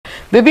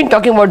We've been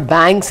talking about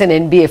banks and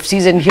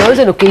NBFCs, and here's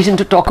an occasion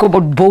to talk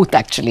about both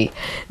actually.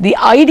 The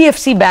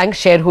IDFC Bank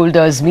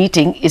Shareholders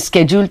Meeting is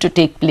scheduled to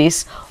take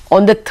place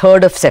on the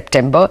 3rd of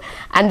September,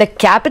 and the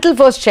Capital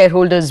First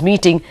Shareholders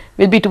Meeting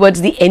will be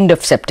towards the end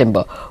of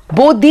September.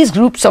 Both these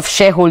groups of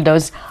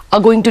shareholders are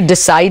going to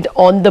decide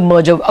on the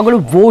merger, are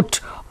going to vote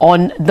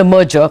on the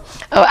merger,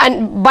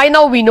 and by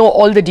now we know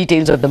all the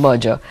details of the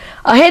merger.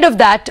 Ahead of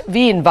that,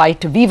 we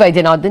invite V.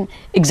 Vaidyanathan,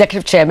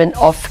 Executive Chairman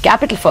of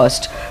Capital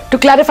First, to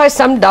clarify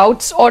some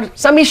doubts or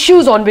some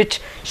issues on which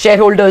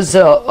shareholders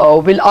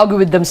will argue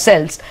with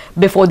themselves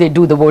before they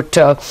do the vote.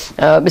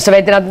 Mr.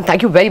 Vaidyanathan,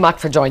 thank you very much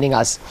for joining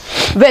us.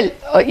 Well,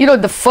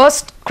 the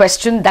first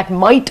question that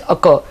might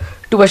occur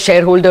to a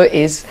shareholder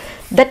is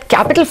that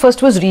Capital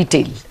First was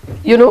retail,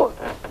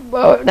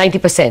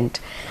 90%.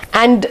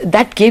 And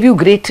that gave you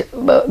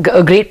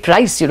a great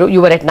price.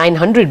 You were at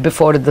 900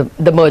 before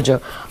the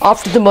merger.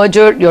 After the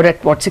merger, you're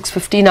at what,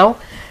 650 now?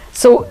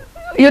 So,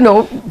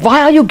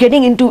 why are you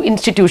getting into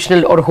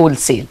institutional or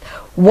wholesale?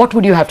 What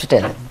would you have to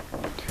tell them?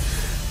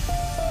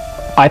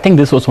 I think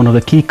this was one of the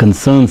key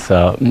concerns,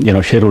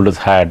 shareholders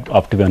had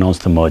after we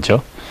announced the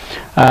merger.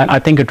 And I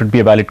think it would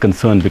be a valid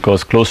concern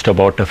because close to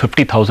about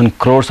 50,000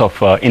 crores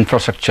of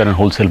infrastructure and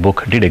wholesale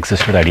book did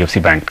exist at IDFC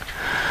Bank.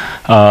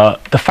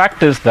 The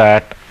fact is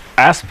that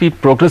as we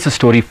progress the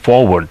story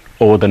forward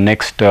over the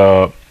next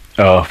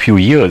few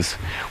years,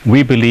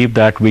 we believe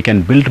that we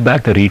can build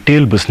back the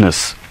retail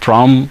business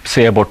from,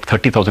 say, about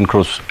 30,000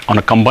 crores on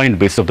a combined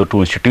basis of the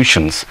two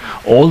institutions,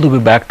 all the way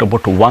back to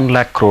about 1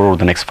 lakh crore over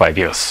the next 5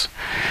 years.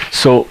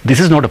 So this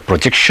is not a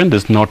projection,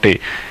 this is not a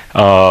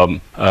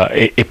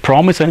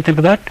promise or anything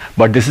like that,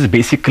 but this is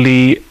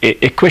basically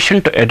a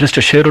question to address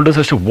to shareholders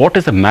as to what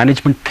is the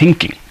management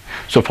thinking.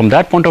 So from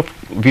that point of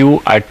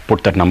view, I'd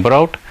put that number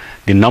out.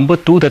 The number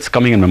two that's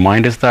coming in my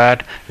mind is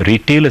that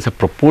retail is a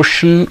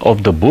proportion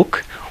of the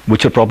book,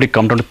 which will probably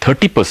come down to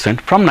 30%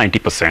 from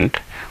 90%,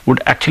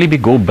 would actually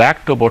go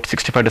back to about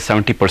 65 to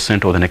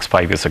 70% over the next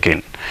 5 years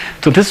again.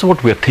 So this is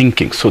what we're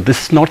thinking. So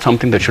this is not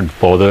something that should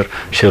bother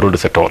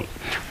shareholders at all.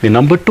 The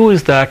number two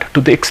is that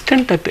to the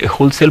extent that the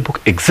wholesale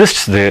book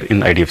exists there in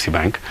IDFC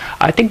Bank,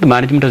 I think the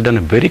management has done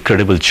a very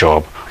credible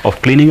job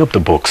of cleaning up the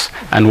books,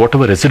 and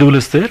whatever residual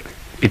is there,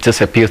 it just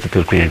appears that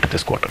they'll clean into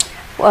this quarter.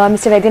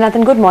 Mr.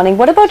 Vaidyanathan, good morning.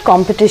 What about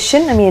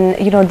competition? I mean,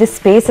 this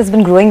space has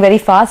been growing very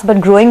fast,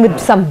 but growing with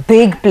some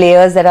big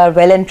players that are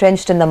well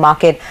entrenched in the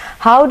market.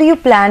 How do you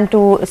plan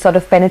to sort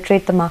of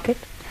penetrate the market?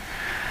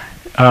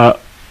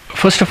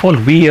 First of all,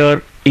 we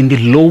are in the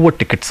lower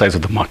ticket size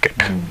of the market.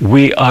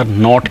 We are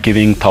not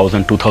giving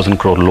 1,000, 2,000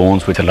 crore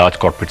loans which the large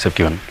corporates have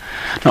given.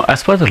 Now,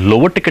 as far as the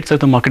lower ticket size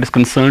of the market is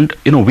concerned,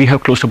 we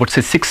have close to about,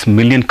 say, 6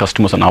 million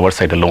customers on our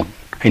side alone.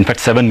 In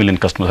fact, 7 million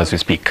customers as we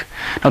speak.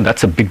 Now,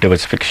 that's a big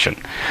diversification.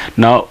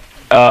 Now,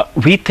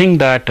 we think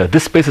that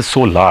this space is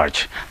so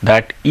large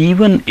that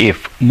even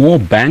if more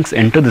banks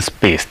enter the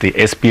space, the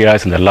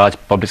SBIs and the large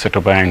public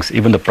sector banks,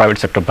 even the private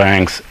sector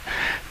banks,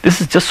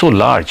 this is just so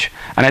large.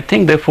 And I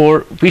think,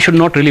 therefore, we should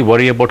not really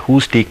worry about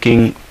who's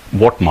taking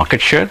what market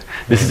share.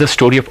 This is a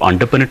story of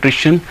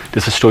underpenetration.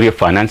 This is a story of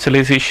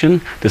financialization.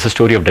 This is a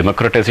story of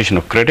democratization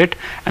of credit.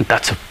 And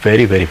that's a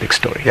very, very big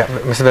story. Yeah,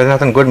 Mr.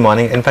 Vaidyanathan, good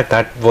morning. In fact,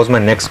 that was my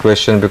next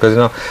question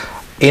because,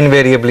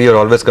 invariably you're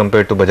always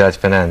compared to Bajaj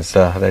Finance.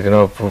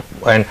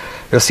 And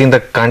you've seen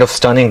the kind of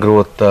stunning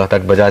growth that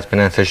Bajaj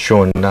Finance has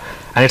shown.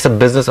 And it's a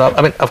business.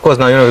 I mean, of course,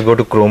 now, we go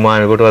to Croma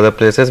and we go to other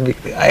places.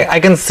 I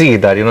can see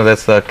that,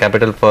 there's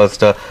Capital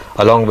First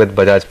along with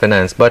Bajaj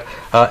Finance. But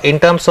in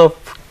terms of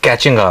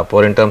catching up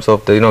or in terms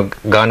of the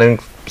garnering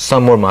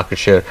some more market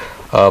share,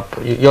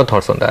 your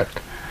thoughts on that?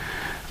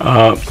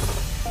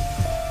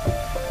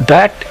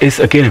 That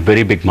is again a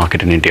very big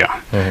market in India.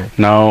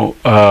 Now,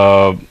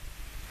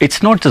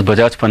 it's not just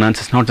Bajaj Finance,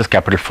 it's not just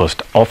Capital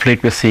First. Of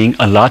late, we're seeing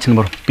a large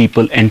number of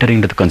people entering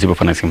into the consumer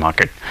financing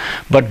market.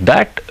 But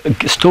that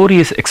story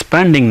is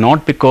expanding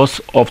not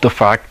because of the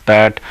fact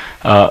that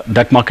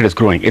that market is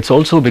growing. It's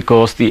also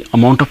because the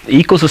amount of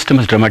ecosystem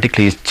has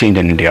dramatically changed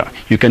in India.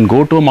 You can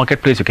go to a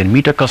marketplace, you can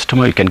meet a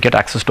customer, you can get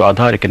access to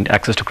Aadhaar, you can get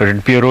access to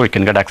Credit Bureau, you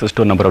can get access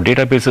to a number of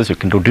databases, you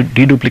can do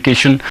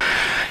deduplication.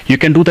 You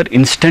can do that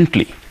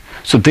instantly.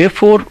 So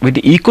therefore, with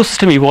the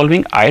ecosystem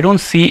evolving, I don't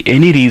see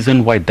any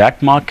reason why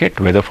that market,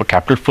 whether for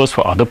Capital First,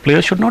 for other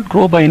players, should not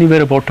grow by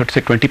anywhere about, let's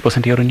say,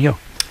 20% year on year.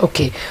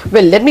 Okay.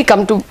 Well, let me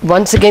come to,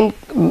 once again,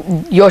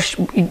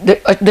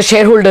 the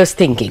shareholders'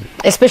 thinking,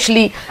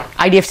 especially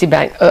IDFC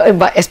Bank,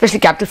 especially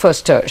Capital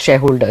First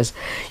shareholders.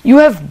 You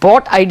have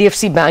bought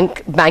IDFC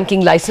Bank banking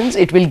license.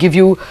 It will give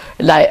you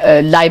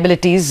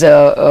liabilities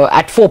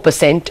at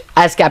 4%.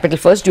 As Capital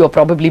First, you are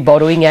probably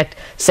borrowing at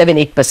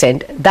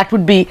 7-8%. That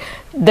would be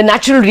the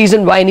natural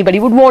reason why anybody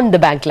would want the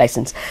bank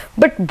license.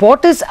 But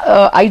what is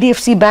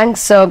IDFC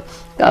Bank's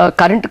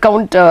current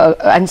account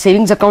and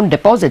savings account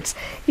deposits?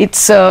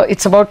 It's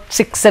about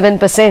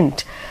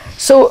 6-7%.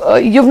 So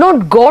you've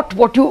not got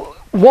what you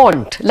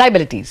want,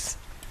 liabilities.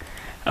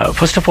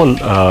 First of all,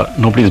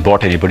 nobody's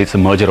bought anybody. It's a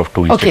merger of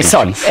two institutions.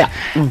 Okay,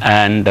 sorry.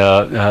 And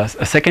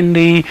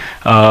secondly,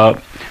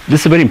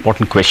 this is a very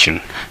important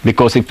question,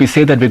 because if we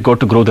say that we've got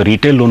to grow the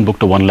retail loan book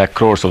to 1 lakh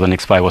crores over the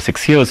next 5 or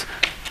 6 years,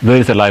 where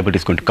is the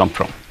liabilities going to come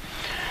from?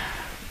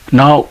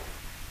 Now,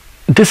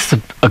 this is,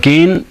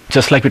 again,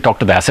 just like we talked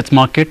to the assets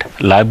market,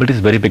 liability is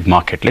a very big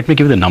market. Let me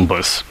give you the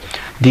numbers.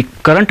 The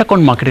current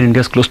account market in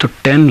India is close to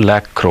 10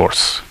 lakh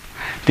crores.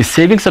 The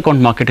savings account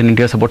market in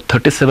India is about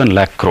 37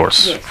 lakh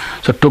crores. Yes.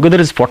 So together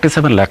is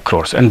 47 lakh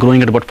crores and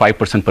growing at about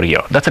 5% per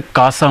year. That's a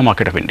CASA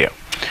market of India.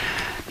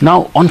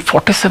 Now, on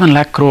 47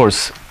 lakh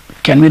crores,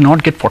 can we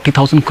not get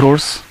 40,000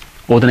 crores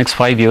over the next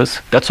 5 years?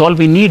 That's all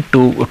we need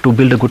to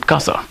build a good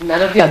CASA.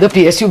 None of the other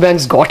PSU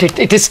banks got it.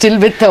 It is still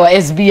with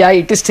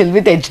SBI. It is still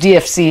with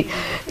HDFC.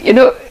 You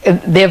know,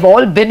 they've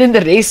all been in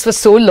the race for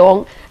so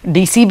long.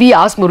 DCB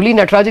asked Murali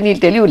Natarajan, he'll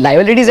tell you,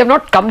 liabilities have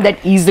not come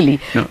that easily.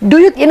 No. Do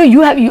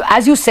you have,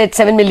 as you said,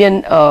 7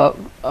 million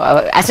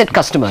asset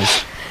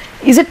customers.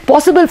 Is it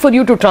possible for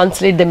you to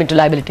translate them into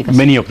liability customers?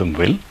 Many of them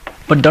will,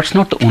 but that's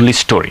not the only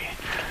story.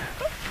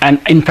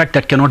 And in fact,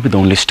 that cannot be the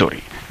only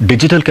story.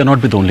 Digital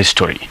cannot be the only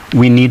story.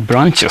 We need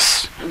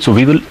branches. So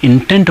we will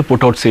intend to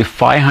put out, say,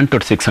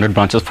 500, 600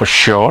 branches for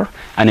sure.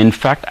 And in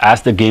fact,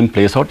 as the game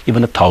plays out,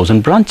 even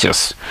 1,000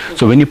 branches.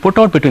 So when you put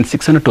out between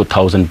 600 to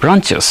 1,000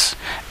 branches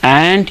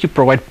and you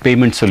provide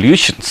payment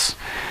solutions,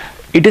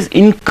 it is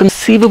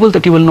inconceivable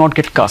that you will not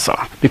get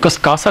CASA, because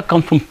CASA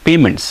comes from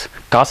payments.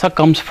 CASA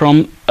comes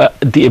from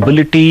the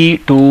ability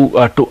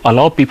to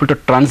allow people to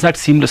transact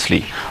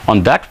seamlessly.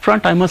 On that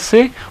front, I must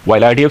say,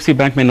 while IDFC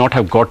Bank may not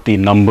have got the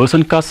numbers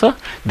on CASA,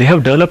 they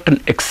have developed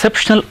an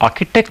exceptional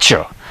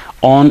architecture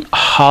on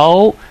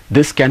how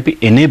this can be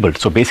enabled.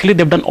 So basically,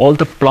 they've done all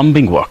the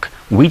plumbing work.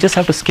 We just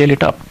have to scale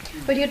it up.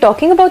 But you're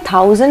talking about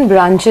 1,000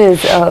 branches,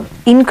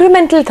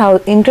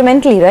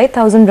 incrementally, right?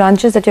 1,000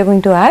 branches that you're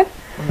going to add?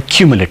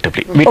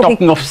 Cumulatively. We're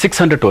talking of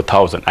 600 to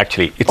 1,000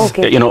 actually. It's,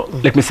 you know,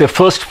 let me say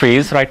first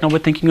phase right now we're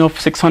thinking of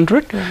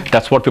 600.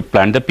 That's what we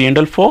planned the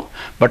P&L for.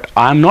 But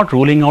I'm not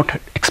ruling out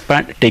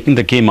taking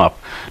the game up.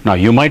 Now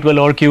you might well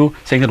argue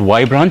saying that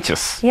why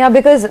branches? Yeah,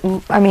 because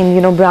I mean, you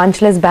know,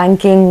 branchless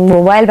banking,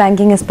 mobile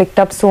banking has picked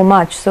up so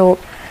much. So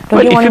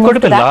well, if you go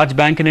to a large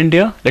bank in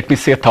India, let me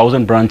say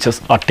 1,000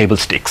 branches are table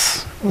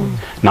stakes.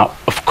 Now,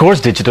 of course,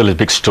 digital is a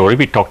big story.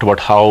 We talked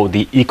about how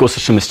the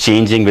ecosystem is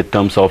changing with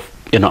terms of,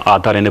 you know,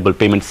 Aadhaar-enabled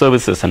payment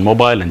services and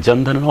mobile and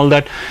Jan Dhan and all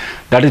that.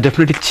 That is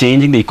definitely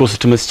changing. The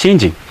ecosystem is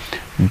changing.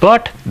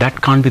 But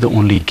that can't be the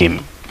only game.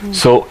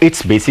 So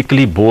it's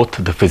basically both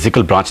the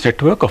physical branch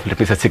network of, let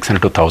me say, 600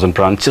 to 1,000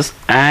 branches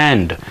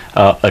and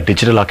a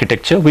digital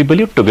architecture. We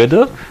believe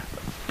together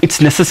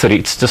it's necessary.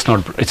 It's just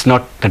not, it's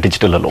not the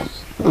digital alone.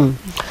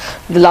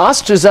 The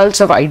last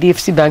results of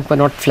IDFC Bank were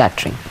not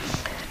flattering.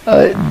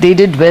 They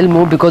did well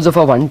more because of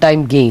a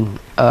one-time gain,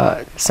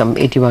 some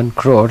 81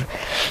 crore.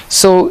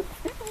 So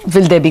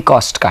will there be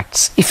cost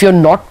cuts? If you're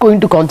not going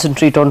to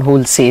concentrate on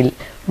wholesale,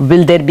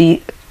 will there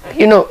be,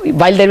 you know,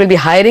 while there will be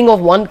hiring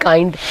of one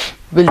kind,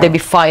 will there be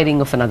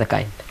firing of another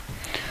kind?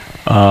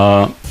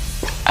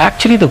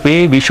 Actually, the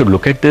way we should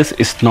look at this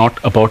is not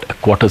about a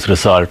quarter's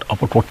result,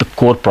 about what the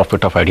core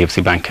profit of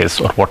IDFC Bank is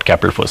or what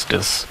Capital First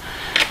is.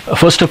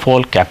 First of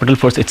all, Capital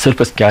First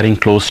itself is carrying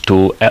close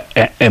to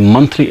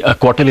a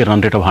quarterly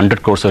run rate of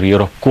 100 crores a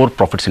year of core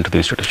profits into the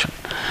institution.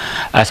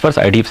 As far as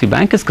IDFC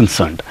Bank is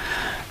concerned,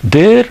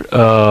 there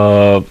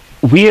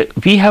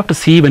we have to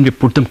see when we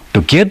put them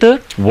together,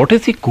 what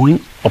is the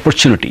going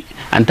opportunity?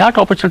 And that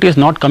opportunity is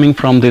not coming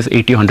from this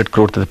 80-100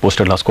 crore that they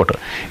posted last quarter.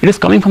 It is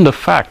coming from the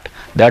fact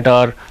that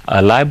our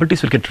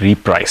liabilities will get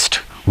repriced.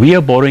 We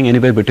are borrowing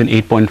anywhere between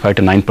 8.5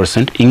 to 9%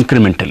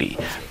 incrementally.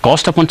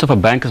 Cost of funds of a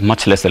bank is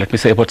much lesser, let me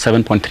say about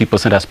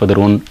 7.3% as per their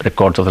own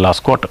records of the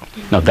last quarter.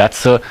 Now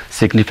that's a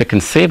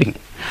significant saving.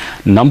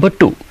 Number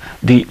two,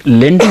 the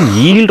lending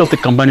yield of the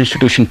combined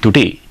institution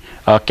today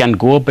can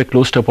go up by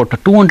close to about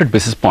 200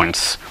 basis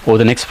points over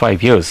the next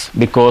 5 years,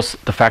 because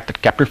the fact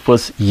that Capital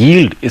First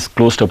yield is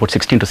close to about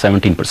 16 to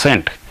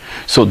 17%.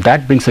 So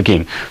that brings a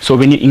gain. So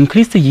when you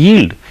increase the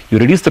yield, you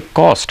reduce the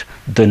cost,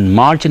 the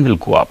margin will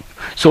go up.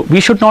 So we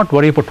should not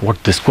worry about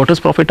what this quarter's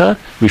profit are.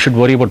 We should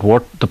worry about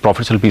what the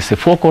profits will be, say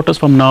 4 quarters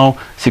from now,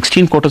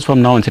 16 quarters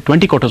from now, and say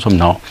 20 quarters from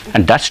now.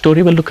 And that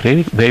story will look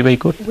really very, very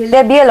good. Will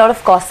there be a lot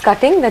of cost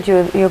cutting that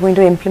you're going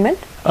to implement?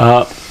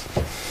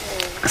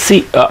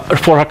 See,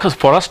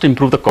 for us to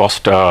improve the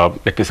cost,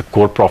 let me say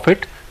core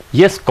profit,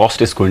 yes,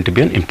 cost is going to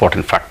be an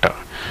important factor.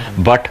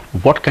 But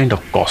what kind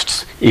of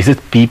costs? Is it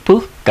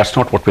people? That's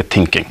not what we're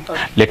thinking.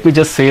 Let me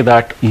just say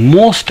that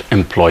most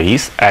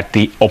employees at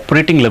the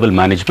operating level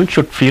management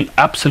should feel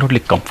absolutely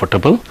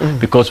comfortable,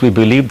 because we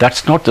believe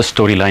that's not the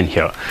storyline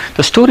here.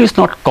 The story is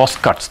not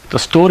cost cuts. The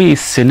story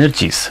is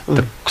synergies.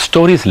 The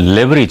story is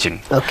leveraging.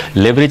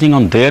 Leveraging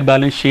on their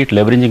balance sheet,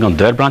 leveraging on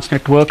their branch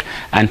network,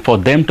 and for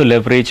them to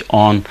leverage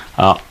on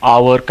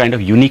our kind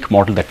of unique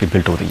model that we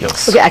built over the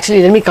years. Okay,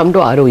 actually, let me come to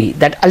ROE.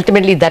 That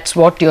ultimately, that's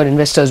what your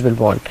investors will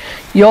want.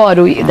 Your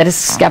ROE, that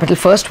is Capital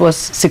First, was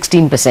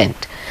 16%.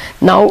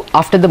 Now,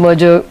 after the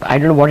merger, I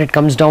don't know what it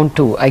comes down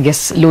to, I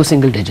guess low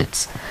single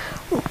digits.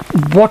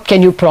 What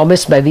can you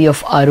promise by way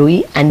of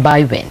ROE and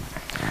by when?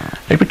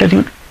 Let me tell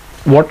you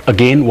what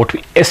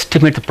we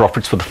estimate the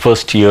profits for the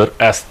first year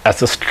as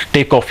a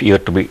takeoff year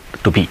to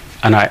be.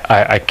 And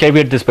I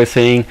caveat this by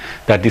saying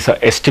that these are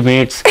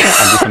estimates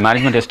and these are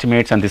management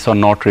estimates and these are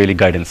not really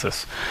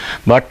guidances.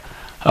 But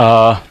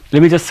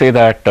let me just say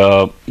that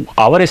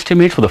our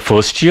estimates for the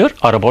first year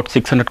are about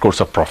 600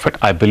 crores of profit.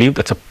 I believe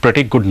that's a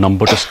pretty good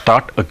number to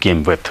start a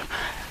game with.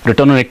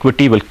 Return on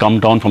equity will come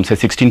down from say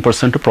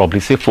 16% to probably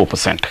say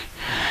 4%.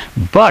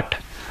 But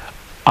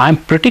I'm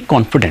pretty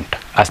confident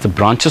as the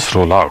branches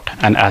roll out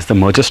and as the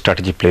merger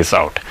strategy plays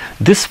out,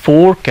 this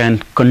 4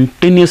 can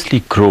continuously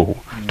grow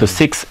to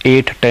 6,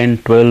 8, 10,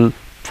 12,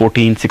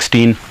 14,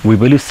 16. We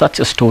believe such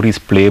a story is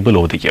playable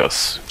over the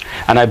years.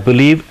 And I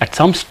believe at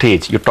some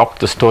stage, started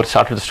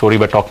the story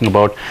by talking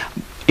about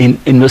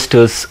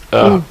investors'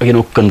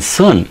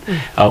 concern.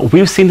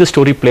 We've seen the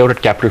story play out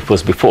at Capital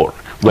First before.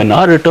 When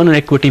our return on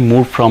equity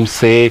moved from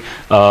say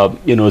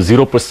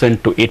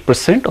 0% to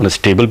 8% on a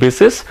stable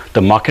basis,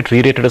 the market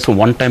re-rated us from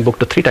 1-time book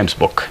to 3-times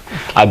book.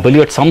 I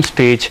believe at some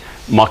stage,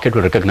 market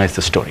will recognize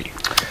the story.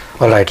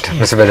 All right,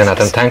 Mr.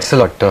 Vaidyanathan, thanks a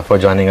lot for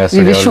joining us.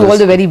 We wish you all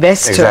the very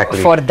best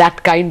for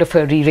that kind of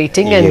a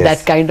re-rating and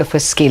that kind of a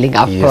scaling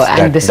up.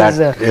 And this is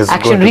an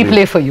action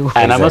replay for you.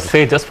 And I must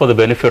say, just for the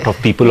benefit of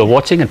people who are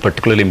watching, and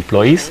particularly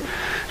employees,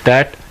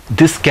 that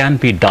this can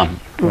be done.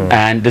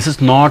 And this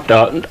is not,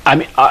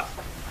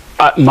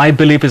 my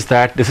belief is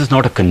that this is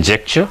not a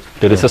conjecture.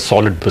 There is a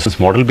solid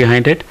business model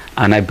behind it,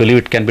 and I believe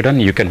it can be done.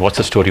 You can watch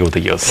the story over the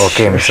years.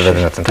 Okay, Mr.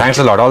 Vaidyanathan. Thanks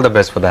a lot. All the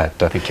best for that.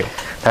 Thank you.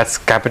 That's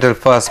Capital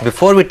First.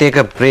 Before we take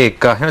a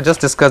break, just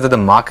discuss that the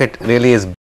market really is